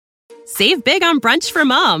Save big on brunch for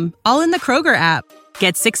mom, all in the Kroger app.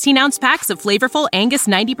 Get 16-ounce packs of flavorful Angus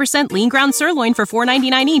 90% lean ground sirloin for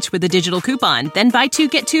 $4.99 each with a digital coupon. Then buy 2,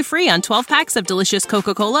 get 2 free on 12 packs of delicious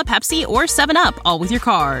Coca-Cola, Pepsi, or 7-Up, all with your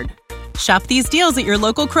card. Shop these deals at your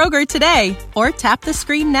local Kroger today, or tap the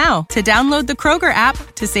screen now to download the Kroger app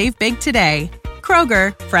to save big today.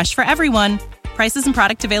 Kroger, fresh for everyone. Prices and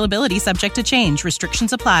product availability subject to change.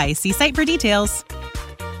 Restrictions apply. See site for details.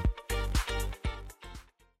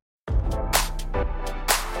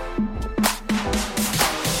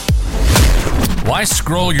 Why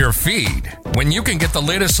scroll your feed when you can get the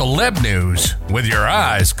latest celeb news with your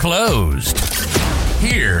eyes closed?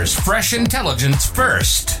 Here's fresh intelligence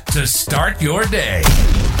first to start your day.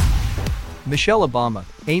 Michelle Obama,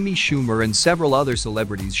 Amy Schumer, and several other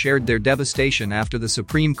celebrities shared their devastation after the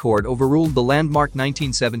Supreme Court overruled the landmark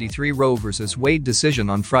 1973 Roe v. Wade decision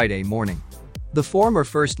on Friday morning. The former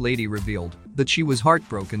First Lady revealed that she was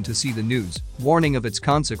heartbroken to see the news, warning of its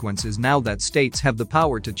consequences now that states have the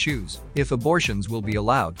power to choose if abortions will be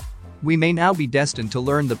allowed. We may now be destined to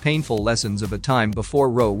learn the painful lessons of a time before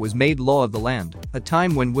Roe was made law of the land, a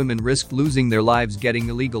time when women risked losing their lives getting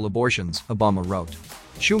illegal abortions, Obama wrote.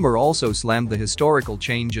 Schumer also slammed the historical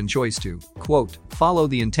change and choice to, quote, follow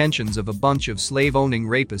the intentions of a bunch of slave-owning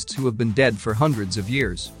rapists who have been dead for hundreds of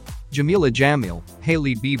years. Jamila Jamil,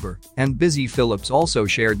 Hailey Bieber, and Busy Phillips also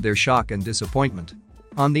shared their shock and disappointment.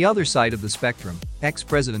 On the other side of the spectrum,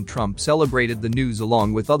 ex-President Trump celebrated the news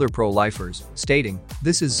along with other pro-lifers, stating,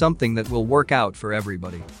 this is something that will work out for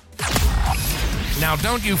everybody. Now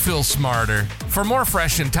don't you feel smarter? For more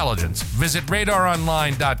fresh intelligence, visit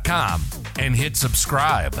radaronline.com and hit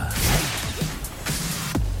subscribe.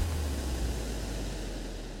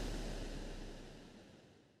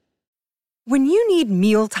 When you need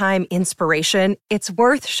mealtime inspiration, it's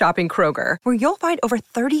worth shopping Kroger, where you'll find over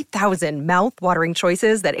 30,000 mouth-watering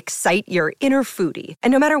choices that excite your inner foodie.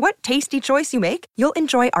 And no matter what tasty choice you make, you'll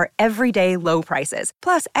enjoy our everyday low prices,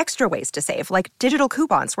 plus extra ways to save, like digital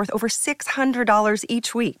coupons worth over $600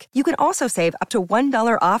 each week. You can also save up to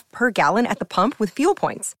 $1 off per gallon at the pump with fuel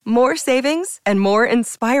points. More savings and more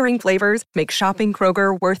inspiring flavors make shopping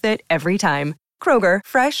Kroger worth it every time. Kroger,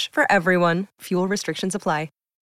 fresh for everyone. Fuel restrictions apply.